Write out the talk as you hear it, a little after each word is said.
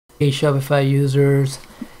Hey Shopify users,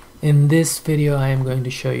 in this video I am going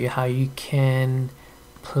to show you how you can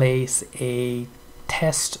place a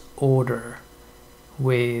test order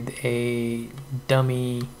with a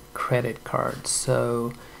dummy credit card.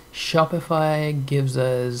 So Shopify gives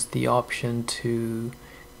us the option to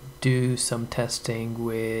do some testing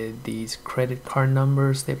with these credit card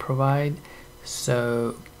numbers they provide.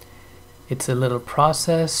 So it's a little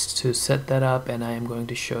process to set that up, and I am going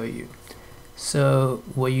to show you. So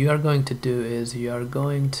what you are going to do is you are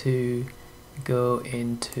going to go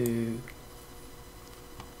into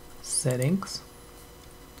settings,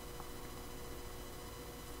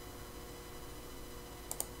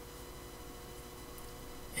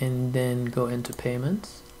 and then go into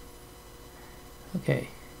payments. Okay,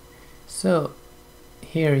 so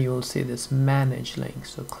here you will see this manage link,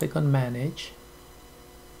 so click on manage.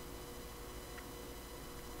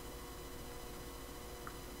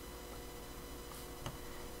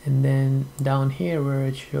 And then down here where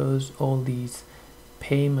it shows all these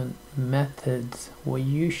payment methods, what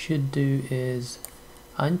you should do is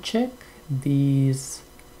uncheck these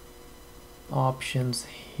options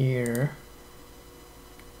here.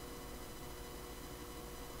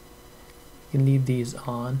 You can leave these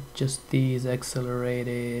on, just these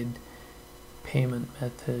accelerated payment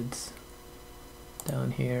methods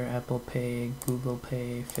down here: Apple Pay, Google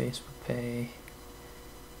Pay, Facebook Pay.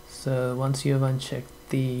 So once you have unchecked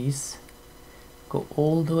these, go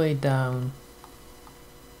all the way down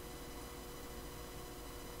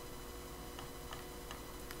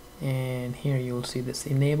and here you will see this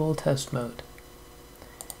enable test mode.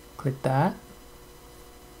 Click that,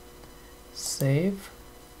 save,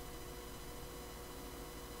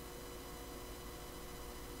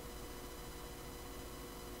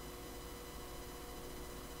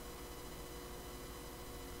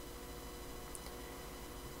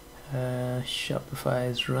 Shopify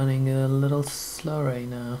is running a little slow right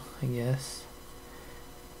now, I guess.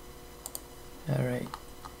 Alright,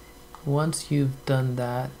 once you've done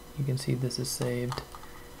that, you can see this is saved.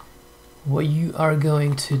 What you are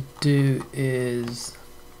going to do is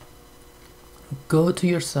go to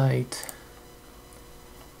your site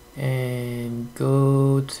and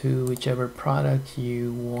go to whichever product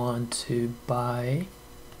you want to buy.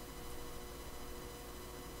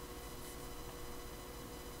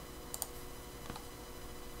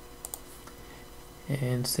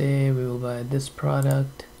 And say we will buy this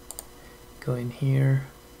product. Go in here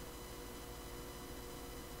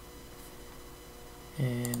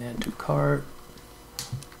and add to cart.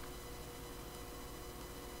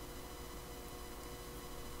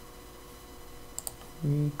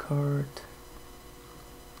 Recart.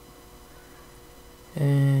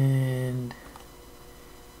 And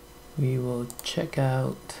we will check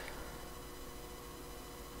out.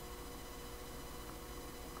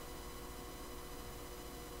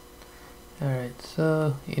 Alright,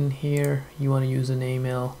 so in here you want to use an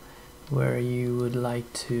email where you would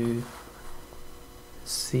like to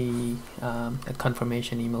see a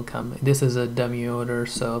confirmation email come. This is a dummy order,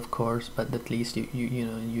 so of course, but at least you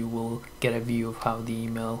know, you will get a view of how the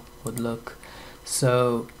email would look.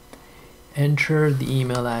 So enter the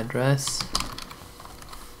email address,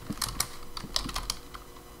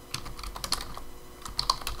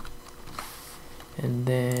 and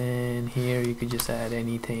then here you could just add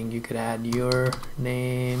anything. You could add your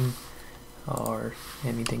name or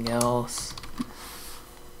anything else.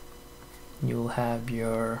 You'll have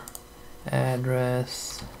your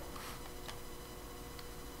address,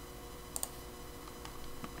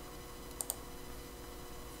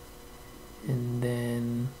 and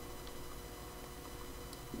then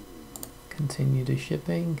continue to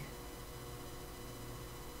shipping.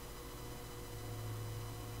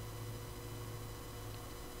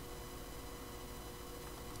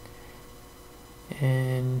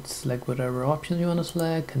 And select whatever options you want to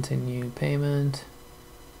select, continue payment.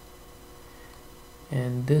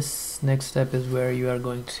 And this next step is where you are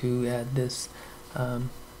going to add this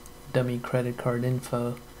dummy credit card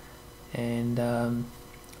info, and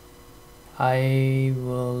I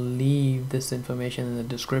will leave this information in the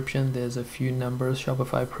description. There's a few numbers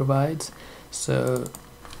Shopify provides, so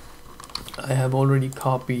I have already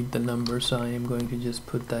copied the number, so I am going to just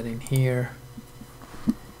put that in here.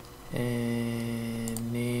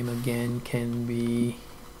 And name again can be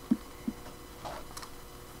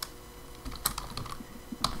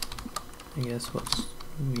I guess what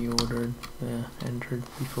we ordered, entered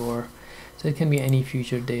before, so it can be any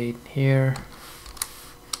future date here.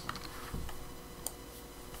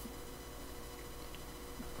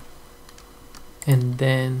 And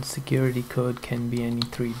then security code can be any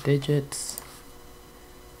 3 digits.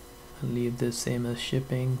 leave this same as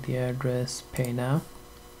shipping, the address, pay now.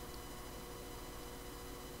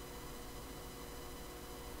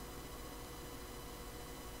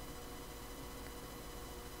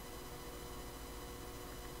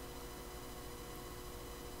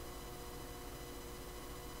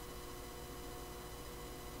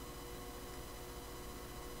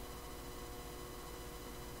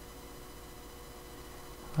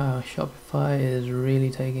 Wow, Shopify is really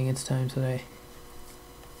taking its time today.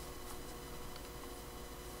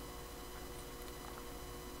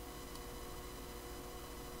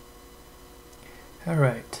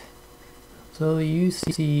 Alright, so you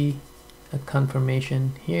see a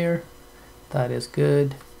confirmation here. That is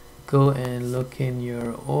good. Go and look in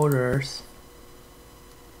your orders.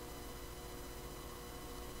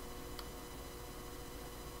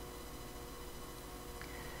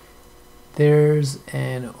 There's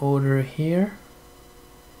an order here,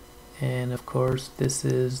 and of course this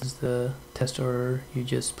is the test order you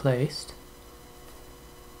just placed.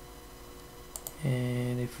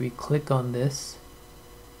 And if we click on this,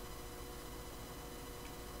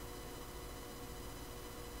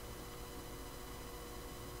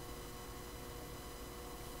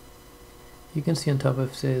 you can see on top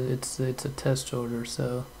of it it's a test order,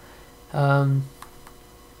 so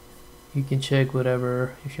you can check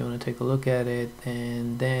whatever if you want to take a look at it,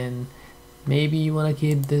 and then maybe you want to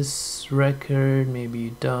keep this record, maybe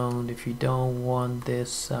you don't. If you don't want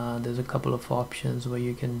this, there's a couple of options. What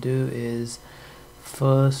you can do is,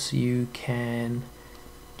 first you can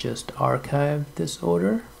just archive this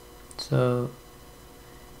order. So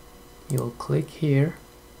you'll click here,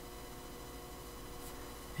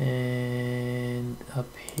 and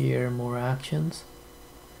up here, more actions,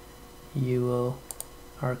 you will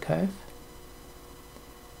archive,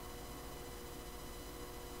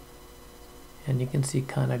 and you can see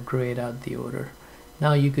kind of grayed out the order.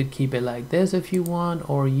 Now you could keep it like this if you want,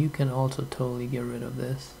 or you can also totally get rid of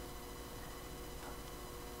this.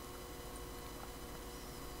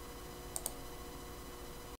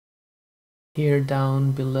 Here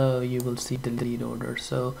down below you will see delete order,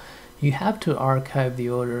 so you have to archive the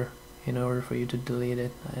order in order for you to delete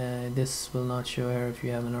it. This will not show here if you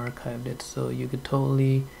haven't archived it, so you could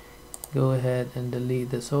totally go ahead and delete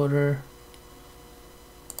this order.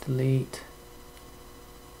 Delete.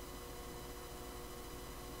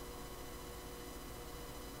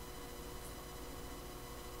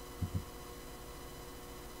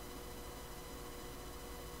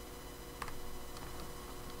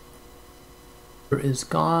 Is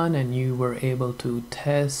gone, and you were able to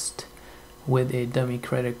test with a dummy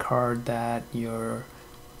credit card that your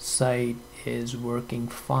site is working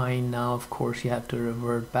fine. Now of course you have to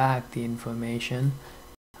revert back the information,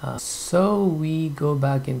 so we go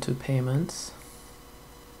back into payments,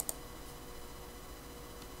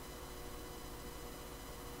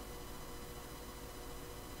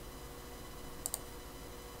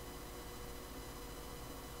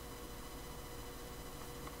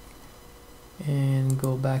 and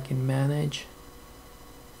go back in manage,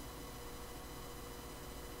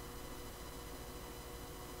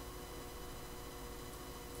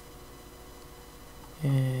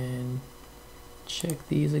 and check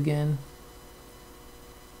these again,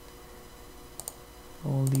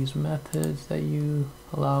 all these methods that you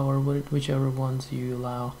allow, or whichever ones you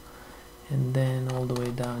allow, and then all the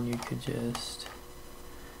way down you could just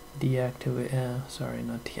deactivate,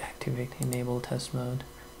 not deactivate, enable test mode,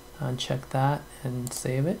 and check that and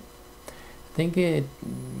save it. I think it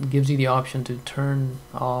gives you the option to turn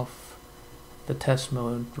off the test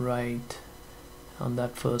mode right on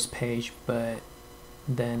that first page, but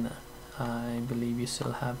then I believe you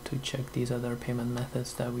still have to check these other payment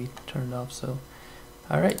methods that we turned off. So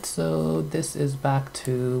alright, so this is back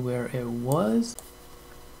to where it was.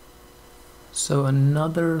 So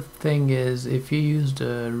another thing is, if you used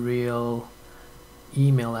a real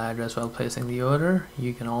email address while placing the order,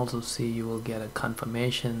 you can also see you will get a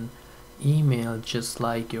confirmation email just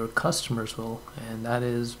like your customers will, and that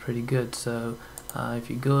is pretty good. So if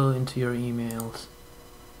you go into your emails,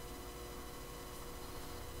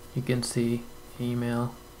 you can see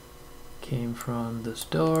email came from the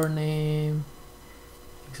store name,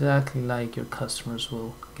 exactly like your customers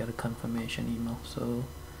will get a confirmation email. So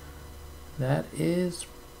that is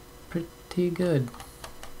pretty good.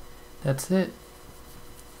 That's it.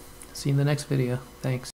 See you in the next video. Thanks.